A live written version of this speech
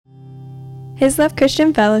His Love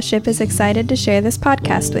Christian Fellowship is excited to share this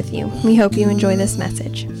podcast with you. We hope you enjoy this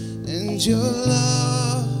message. And your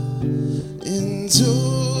love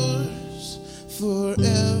endures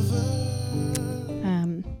forever.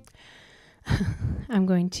 I'm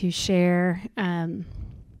going to share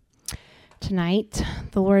tonight.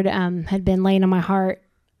 The Lord had been laying on my heart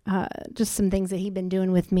just some things that he'd been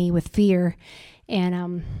doing with me with fear.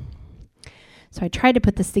 And so I tried to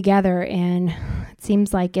put this together, and it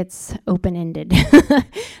seems like it's open-ended.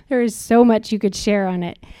 There is so much you could share on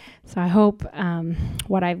it. So I hope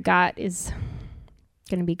what I've got is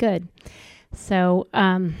going to be good. So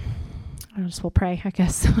we'll pray, I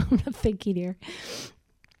guess. I'm not thinking here.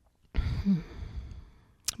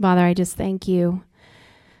 Father, I just thank you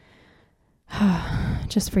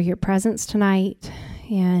just for your presence tonight.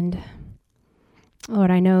 And Lord,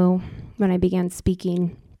 I know when I began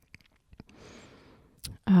speaking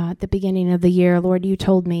at the beginning of the year, Lord, you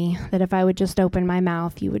told me that if I would just open my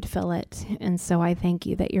mouth, you would fill it. And so I thank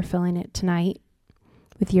you that you're filling it tonight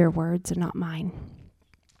with your words and not mine.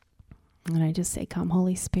 And I just say, come,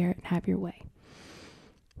 Holy Spirit, and have your way.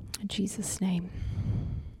 In Jesus' name.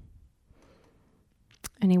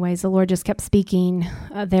 Anyways, the Lord just kept speaking.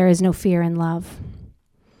 There is no fear in love,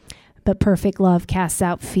 but perfect love casts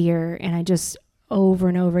out fear. And I just over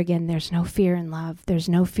and over again, there's no fear in love. There's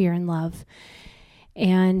no fear in love.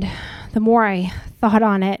 And the more I thought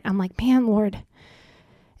on it, I'm like, man, Lord,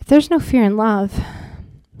 if there's no fear in love,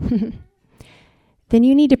 then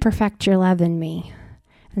you need to perfect your love in me.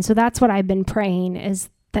 And so that's what I've been praying, is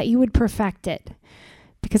that you would perfect it,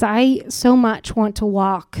 because I so much want to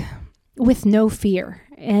walk with no fear.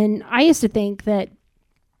 And I used to think that,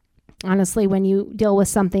 honestly, when you deal with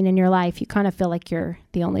something in your life, you kind of feel like you're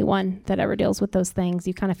the only one that ever deals with those things.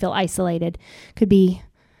 You kind of feel isolated. Could be,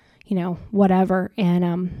 whatever.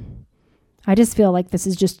 And I just feel like this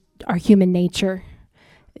is just our human nature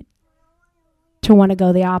to want to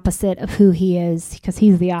go the opposite of who he is, because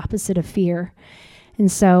he's the opposite of fear. And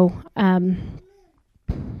so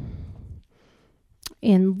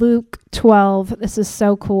in Luke 12, this is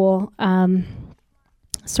so cool,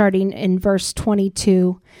 starting in verse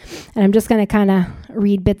 22. And I'm just going to kind of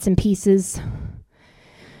read bits and pieces.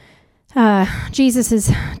 Jesus is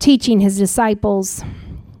teaching his disciples,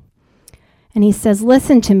 and he says,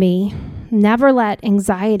 listen to me. Never let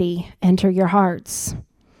anxiety enter your hearts.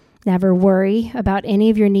 Never worry about any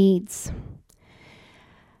of your needs.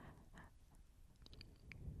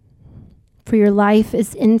 For your life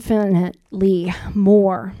is infinitely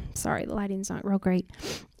more. Sorry, the lighting's not real great.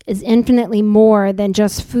 Is infinitely more than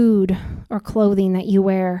just food or clothing that you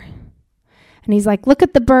wear. And he's like, look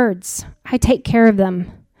at the birds. I take care of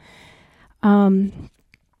them. God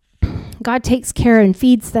takes care and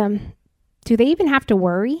feeds them. Do they even have to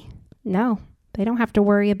worry? No, they don't have to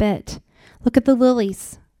worry a bit. Look at the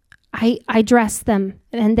lilies. I dress them,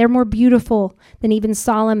 and they're more beautiful than even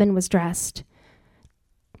Solomon was dressed.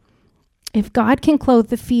 If God can clothe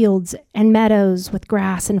the fields and meadows with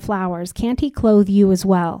grass and flowers, can't he clothe you as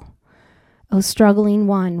well? O struggling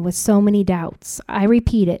one with so many doubts, I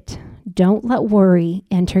repeat it, don't let worry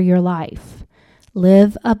enter your life.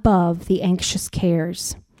 Live above the anxious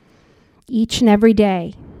cares. Each and every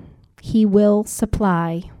day, he will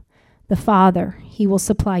supply, the Father, he will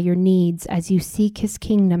supply your needs as you seek his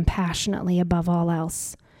kingdom passionately above all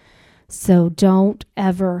else. So don't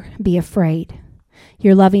ever be afraid.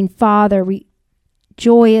 Your loving Father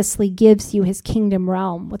joyously gives you his kingdom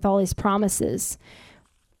realm with all his promises.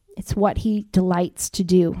 It's what he delights to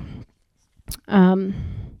do. So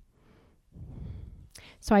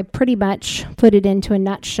I pretty much put it into a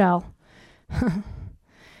nutshell.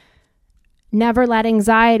 Never let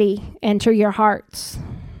anxiety enter your hearts.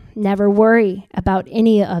 Never worry about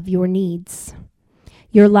any of your needs.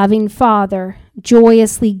 Your loving Father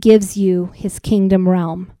joyously gives you his kingdom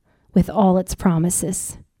realm with all its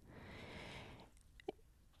promises.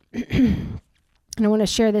 And I want to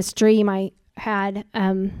share this dream I had.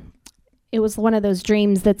 It was one of those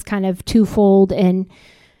dreams that's kind of twofold, and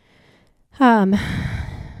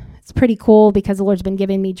it's pretty cool because the Lord's been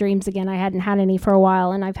giving me dreams again. I hadn't had any for a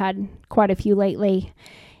while, and I've had quite a few lately.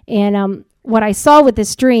 And what I saw with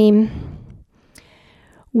this dream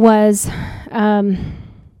was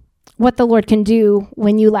what the Lord can do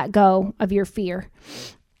when you let go of your fear.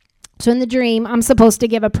 So in the dream, I'm supposed to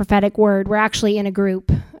give a prophetic word. We're actually in a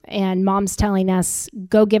group, and Mom's telling us,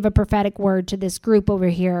 go give a prophetic word to this group over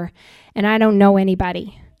here. And I don't know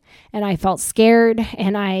anybody. And I felt scared,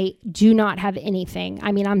 and I do not have anything.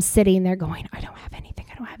 I mean, I'm sitting there going, I don't have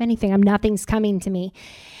anything. Nothing's coming to me.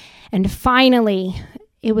 And finally,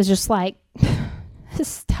 it was just like,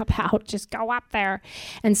 step out, just go up there.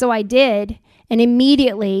 And so I did. And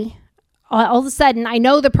immediately, all of a sudden, I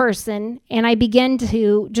know the person, and I begin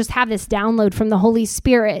to just have this download from the Holy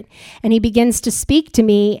Spirit, and he begins to speak to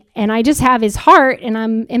me, and I just have his heart, and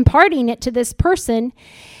I'm imparting it to this person.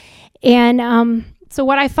 And so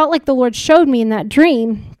what I felt like the Lord showed me in that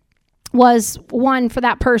dream was, one, for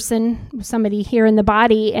that person, somebody here in the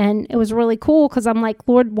body, and it was really cool because I'm like,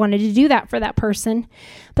 Lord wanted to do that for that person.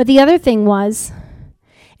 But the other thing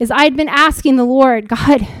is I'd been asking the Lord,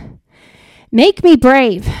 God, make me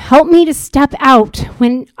brave. Help me to step out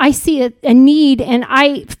when I see a need and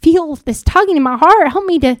I feel this tugging in my heart. Help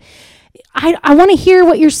me to, I want to hear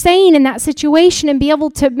what you're saying in that situation and be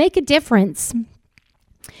able to make a difference.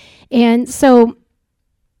 And so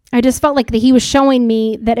I just felt like that he was showing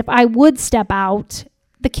me that if I would step out,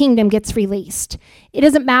 the kingdom gets released. It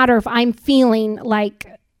doesn't matter if I'm feeling like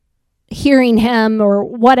hearing him or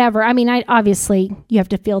whatever. I mean, obviously you have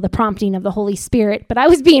to feel the prompting of the Holy Spirit, but I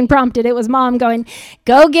was being prompted. It was Mom going,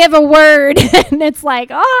 go give a word. And it's like,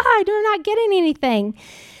 I do not getting anything.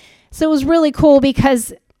 So it was really cool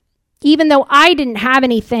because even though I didn't have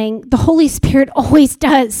anything, the Holy Spirit always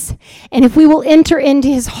does. And if we will enter into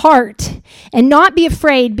his heart and not be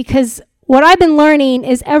afraid, because what I've been learning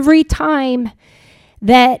is every time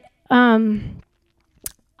that I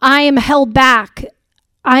am held back,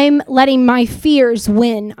 I'm letting my fears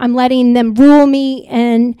win. I'm letting them rule me.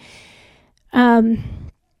 And so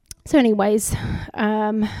anyways,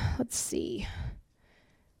 let's see.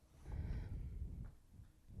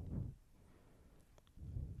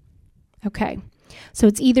 Okay, so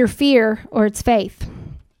it's either fear or it's faith.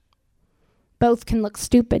 Both can look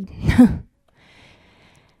stupid.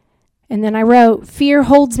 And then I wrote, fear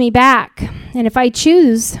holds me back, and if I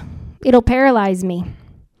choose, it'll paralyze me.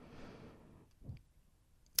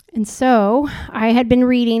 And so I had been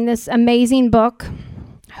reading this amazing book.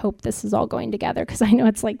 I hope this is all going together because I know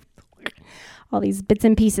it's like all these bits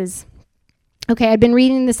and pieces. Okay, I'd been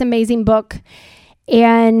reading this amazing book,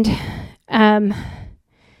 and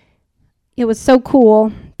it was so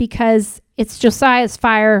cool because it's Josiah's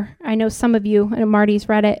Fire. I know some of you, I know Marty's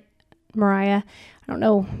read it, Mariah. I don't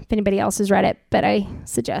know if anybody else has read it, but I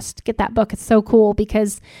suggest get that book. It's so cool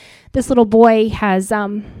because this little boy has,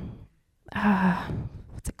 what's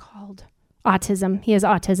it called? Autism. He has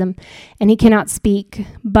autism and he cannot speak,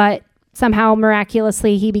 but somehow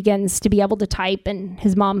miraculously he begins to be able to type, and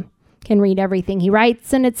his mom can read everything he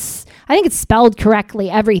writes, and I think it's spelled correctly.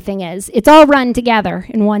 Everything is. It's all run together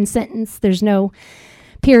in one sentence. There's no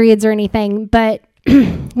periods or anything. But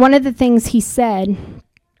one of the things he said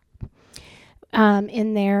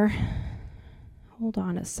in there, hold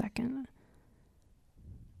on a second.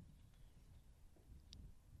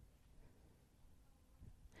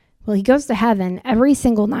 Well, he goes to heaven every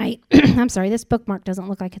single night. I'm sorry, this bookmark doesn't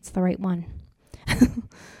look like it's the right one.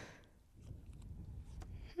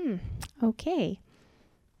 Okay.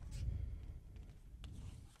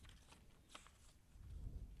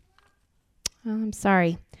 I'm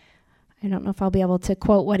sorry. I don't know if I'll be able to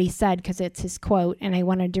quote what he said because it's his quote, and I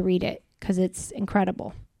wanted to read it because it's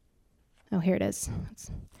incredible. Oh, here it is.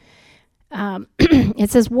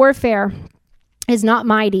 It says, warfare is not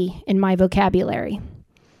mighty in my vocabulary.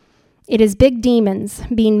 It is big demons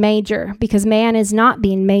being major because man is not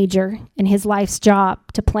being major in his life's job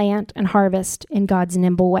to plant and harvest in God's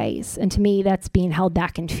nimble ways. And to me, that's being held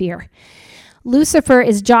back in fear. Lucifer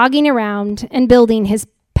is jogging around and building his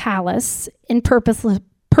palace in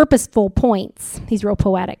purposeful points. He's real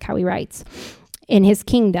poetic how he writes in his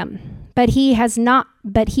kingdom. But he is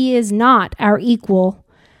not our equal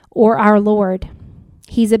or our Lord.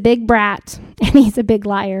 He's a big brat and he's a big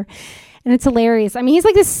liar. And it's hilarious. I mean, he's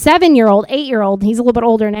like this 7-year-old, 8-year-old. He's a little bit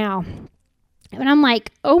older now. And I'm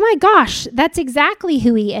like, oh my gosh, that's exactly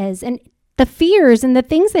who he is. And the fears and the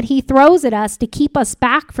things that he throws at us to keep us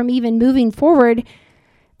back from even moving forward,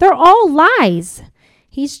 they're all lies.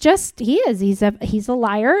 He's a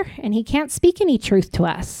liar, and he can't speak any truth to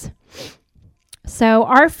us. So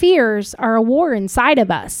our fears are a war inside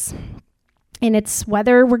of us. And it's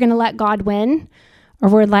whether we're going to let God win or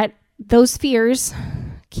we're let those fears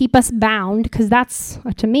keep us bound, because that's,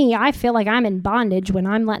 to me, I feel like I'm in bondage when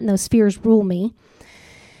I'm letting those fears rule me.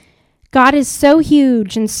 God is so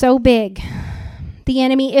huge and so big. The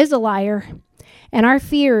enemy is a liar, and our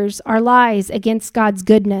fears are lies against God's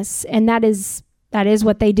goodness, and that is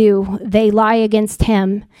what they do. They lie against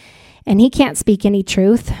him, and he can't speak any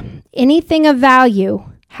truth. Anything of value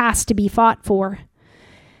has to be fought for.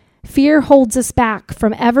 Fear holds us back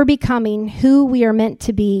from ever becoming who we are meant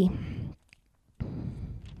to be.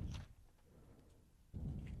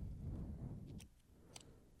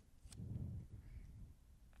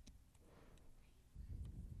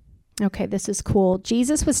 Okay, this is cool.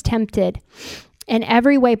 Jesus was tempted in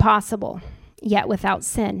every way possible, yet without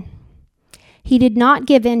sin. He did not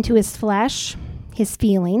give in to his flesh, his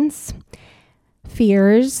feelings,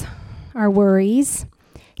 fears, our worries.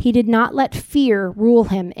 He did not let fear rule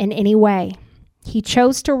him in any way. He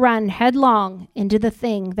chose to run headlong into the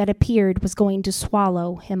thing that appeared was going to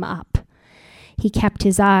swallow him up. He kept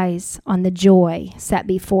his eyes on the joy set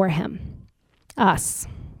before him. Us,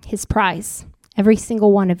 his prize, every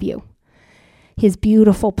single one of you, his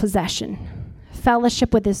beautiful possession.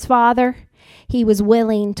 Fellowship with his Father. He was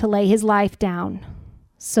willing to lay his life down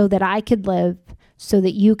so that I could live, so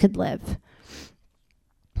that you could live.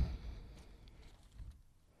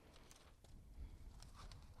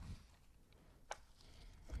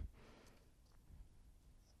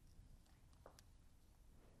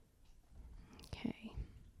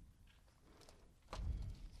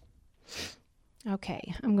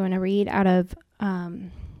 Okay, I'm going to read out of,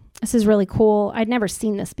 this is really cool. I'd never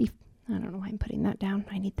seen this before. I don't know why I'm putting that down.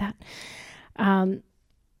 I need that.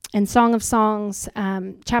 In Song of Songs,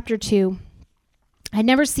 chapter 2. I'd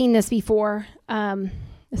never seen this before.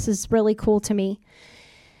 This is really cool to me.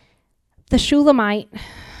 The Shulamite,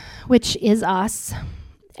 which is us,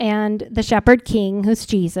 and the shepherd king, who's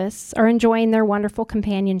Jesus, are enjoying their wonderful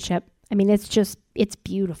companionship. I mean, it's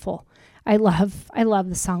beautiful. I love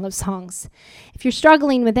the Song of Songs. If you're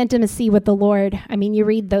struggling with intimacy with the Lord, I mean, you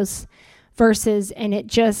read those verses and it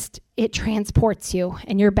transports you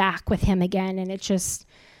and you're back with him again, and it just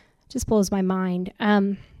blows my mind.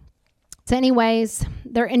 So anyways,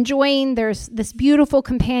 they're enjoying there's this beautiful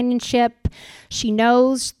companionship. She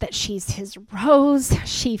knows that she's his rose.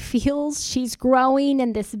 She feels she's growing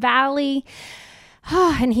in this valley.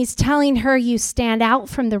 And he's telling her, you stand out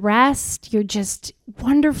from the rest. You're just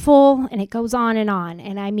wonderful. And it goes on.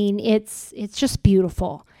 And I mean, it's just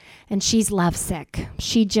beautiful. And she's lovesick.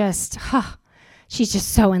 She's just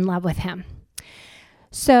so in love with him.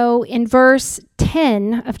 So in verse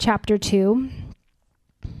 10 of chapter 2,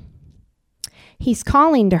 he's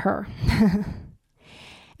calling to her.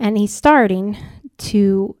 And he's calling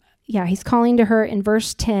to her in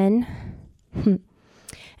verse 10.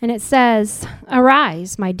 And it says,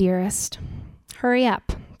 arise, my dearest. Hurry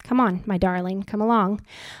up. Come on, my darling. Come along.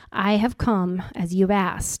 I have come as you've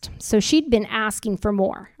asked. So she'd been asking for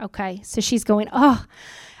more. Okay. So she's going,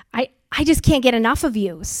 I just can't get enough of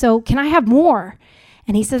you. So can I have more?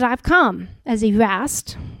 And he says, I've come as you've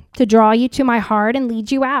asked to draw you to my heart and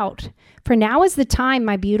lead you out. For now is the time,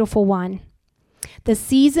 my beautiful one. The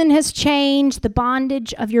season has changed. The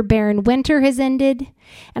bondage of your barren winter has ended.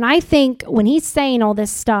 And I think when he's saying all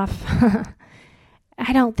this stuff,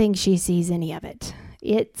 I don't think she sees any of it.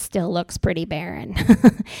 It still looks pretty barren.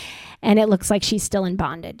 And it looks like she's still in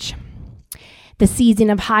bondage. The season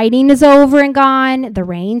of hiding is over and gone. The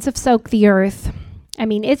rains have soaked the earth. I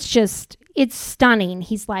mean, it's stunning.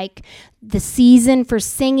 He's like, the season for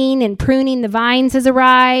singing and pruning the vines has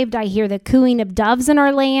arrived. I hear the cooing of doves in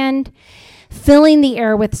our land, filling the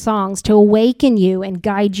air with songs to awaken you and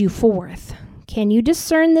guide you forth. Can you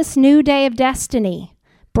discern this new day of destiny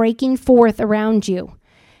breaking forth around you?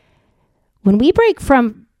 When we break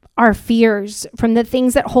from our fears, from the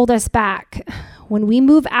things that hold us back, when we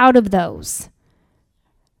move out of those,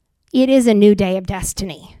 it is a new day of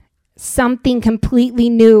destiny. Something completely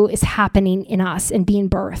new is happening in us and being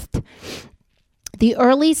birthed. The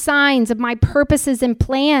early signs of my purposes and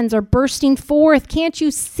plans are bursting forth. Can't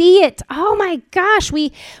you see it? Oh my gosh,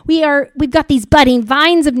 we've got these budding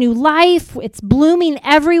vines of new life. It's blooming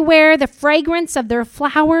everywhere. The fragrance of their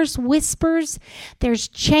flowers whispers. There's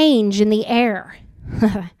change in the air.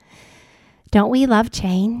 Don't we love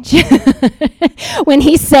change? When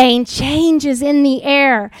he's saying change is in the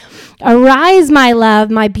air. Arise, my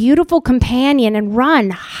love, my beautiful companion, and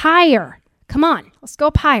run higher. Come on, let's go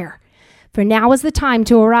up higher. For now is the time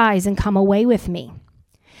to arise and come away with me.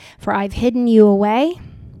 For I've hidden you away.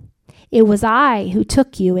 It was I who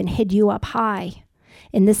took you and hid you up high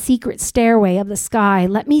in the secret stairway of the sky.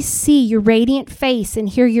 Let me see your radiant face and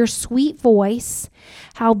hear your sweet voice.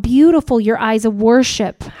 How beautiful your eyes of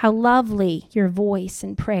worship. How lovely your voice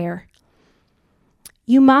in prayer.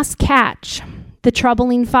 You must catch the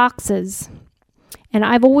troubling foxes. And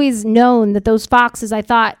I've always known that those foxes, I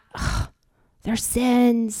thought, they're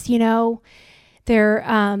sins, they're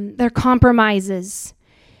compromises.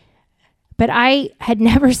 But I had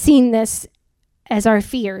never seen this as our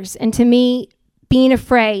fears. And to me, being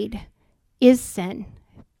afraid is sin,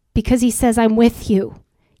 because he says, I'm with you.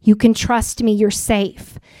 You can trust me. You're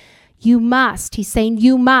safe. He's saying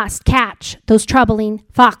you must catch those troubling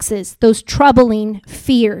foxes, those troubling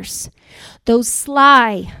fears, those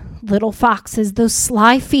sly little foxes, those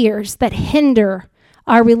sly fears that hinder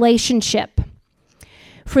our relationship.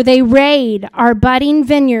 For they raid our budding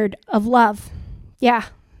vineyard of love. Yeah,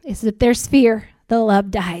 as if there's fear, the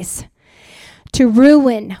love dies. To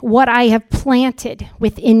ruin what I have planted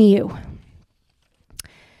within you.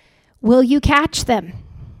 Will you catch them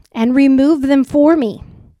and remove them for me?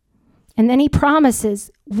 And then he promises,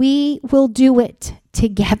 we will do it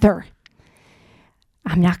together.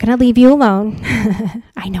 I'm not going to leave you alone.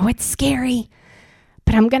 I know it's scary,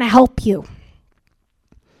 but I'm going to help you.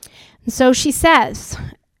 And so she says,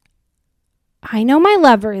 I know my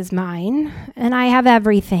lover is mine, and I have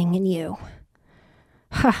everything in you.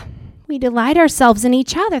 We delight ourselves in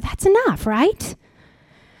each other. That's enough, right?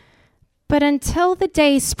 But until the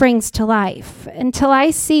day springs to life, until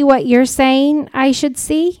I see what you're saying I should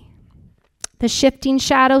see, the shifting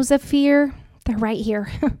shadows of fear, they're right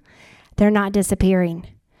here. They're not disappearing.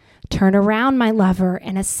 Turn around, my lover,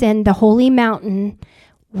 and ascend the holy mountain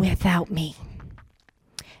without me.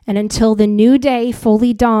 And until the new day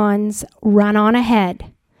fully dawns, run on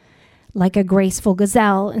ahead like a graceful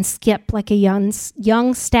gazelle and skip like a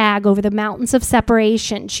young stag over the mountains of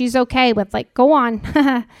separation. She's okay with go on.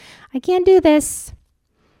 I can't do this.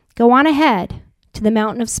 Go on ahead to the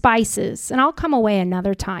mountain of spices, and I'll come away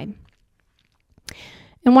another time.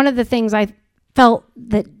 And one of the things I felt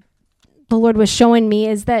that the Lord was showing me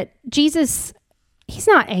is that Jesus, he's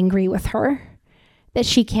not angry with her that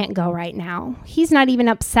she can't go right now. He's not even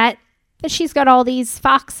upset that she's got all these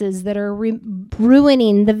foxes that are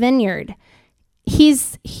ruining the vineyard.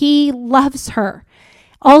 He loves her.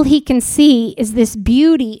 All he can see is this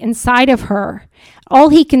beauty inside of her. All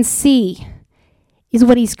he can see is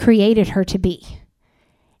what he's created her to be.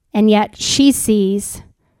 And yet she sees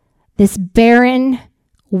this barren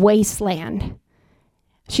wasteland.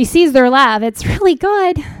 She sees their love. It's really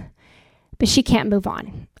good, but she can't move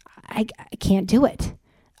on. I can't do it.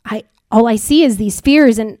 All I see is these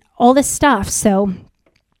fears and all this stuff. So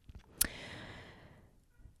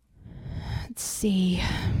let's see.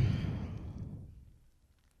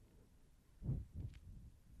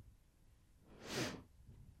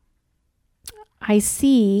 I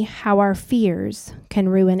see how our fears can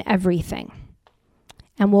ruin everything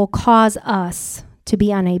and will cause us to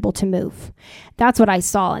be unable to move. That's what I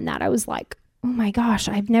saw in that. I was like, oh my gosh,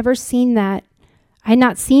 I've never seen that. I had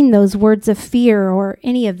not seen those words of fear or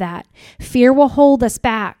any of that. Fear will hold us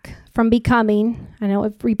back from becoming, I know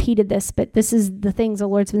I've repeated this, but this is the things the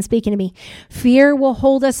Lord's been speaking to me. Fear will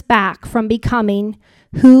hold us back from becoming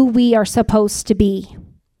who we are supposed to be.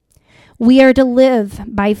 We are to live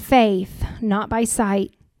by faith, not by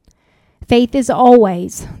sight. Faith is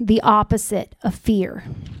always the opposite of fear.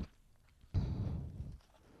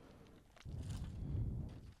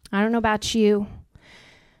 I don't know about you,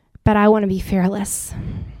 but I want to be fearless.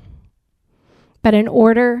 But in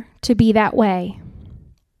order to be that way,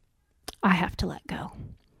 I have to let go.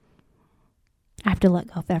 I have to let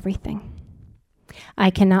go of everything.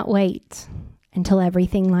 I cannot wait until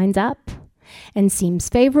everything lines up and seems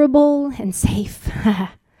favorable and safe.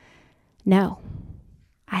 No,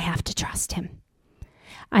 I have to trust him.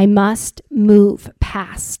 I must move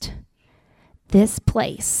past this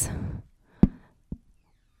place,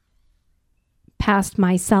 past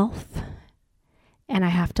myself, and I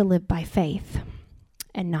have to live by faith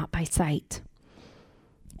and not by sight.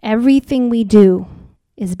 Everything we do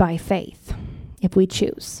is by faith, if we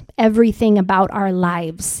choose. Everything about our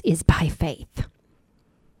lives is by faith.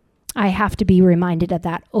 I have to be reminded of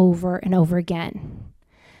that over and over again.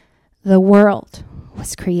 The world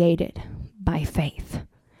was created by faith.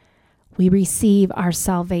 We receive our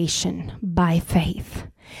salvation by faith.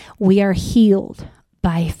 We are healed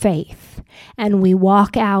by faith. And we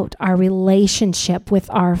walk out our relationship with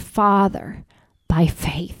our Father by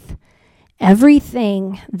faith.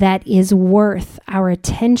 Everything that is worth our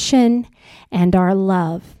attention and our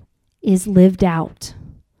love is lived out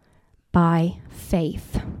by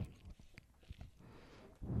faith.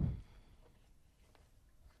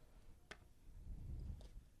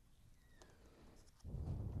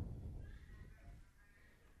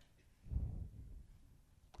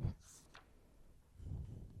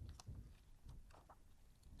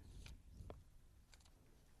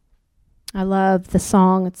 I love the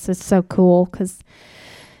song. It's just so cool because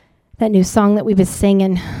that new song that we've been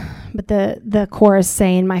singing, but the chorus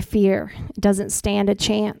saying, my fear doesn't stand a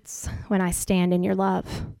chance when I stand in your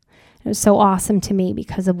love. It was so awesome to me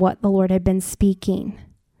because of what the Lord had been speaking.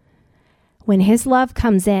 When his love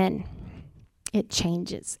comes in, it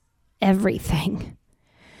changes everything.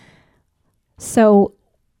 So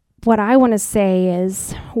what I want to say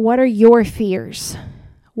is, what are your fears?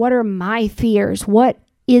 What are my fears? What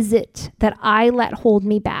is it that I let hold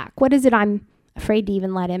me back? What is it I'm afraid to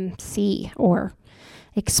even let him see or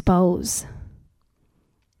expose?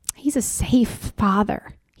 He's a safe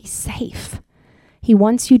Father. He's safe. He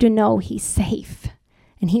wants you to know he's safe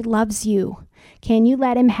and he loves you. Can you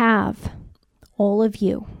let him have all of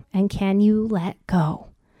you? And can you let go?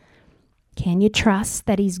 Can you trust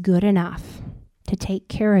that he's good enough to take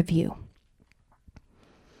care of you?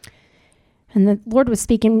 And the Lord was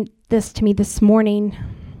speaking this to me this morning,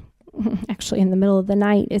 actually in the middle of the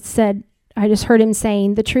night. It said, I just heard him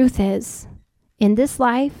saying, the truth is, in this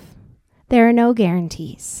life, there are no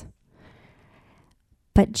guarantees.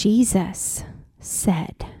 But Jesus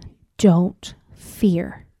said, don't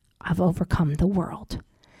fear. I've overcome the world.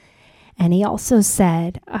 And he also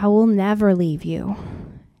said, I will never leave you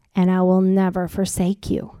and I will never forsake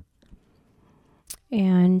you.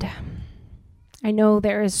 And I know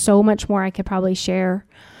there is so much more I could probably share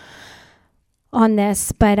on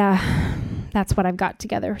this, but that's what I've got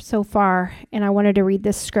together so far. And I wanted to read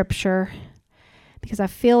this scripture because I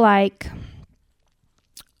felt like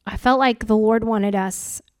the Lord wanted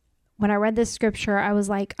us. When I read this scripture, I was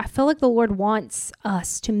like, I feel like the Lord wants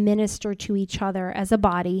us to minister to each other as a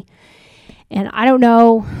body. And I don't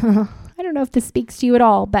know if this speaks to you at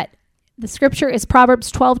all, but the scripture is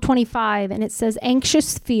Proverbs 12:25, and it says,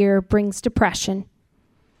 anxious fear brings depression,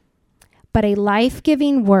 but a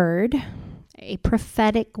life-giving word, a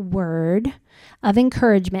prophetic word of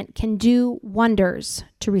encouragement can do wonders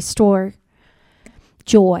to restore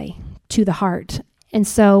joy to the heart. And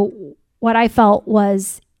so what I felt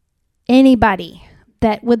was anybody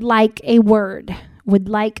that would like a word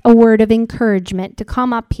of encouragement to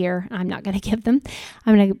come up here. I'm not going to give them.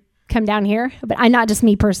 I'm going to come down here, but not just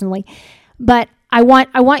me personally. But I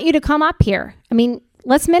want you to come up here. I mean,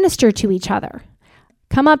 let's minister to each other.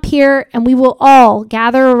 Come up here and we will all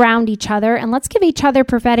gather around each other and let's give each other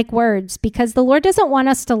prophetic words, because the Lord doesn't want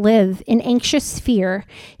us to live in anxious fear.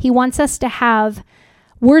 He wants us to have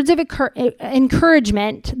words of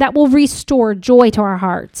encouragement that will restore joy to our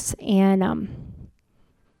hearts. And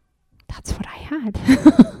that's what I had.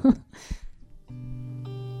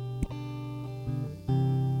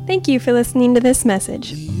 Thank you for listening to this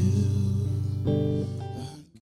message.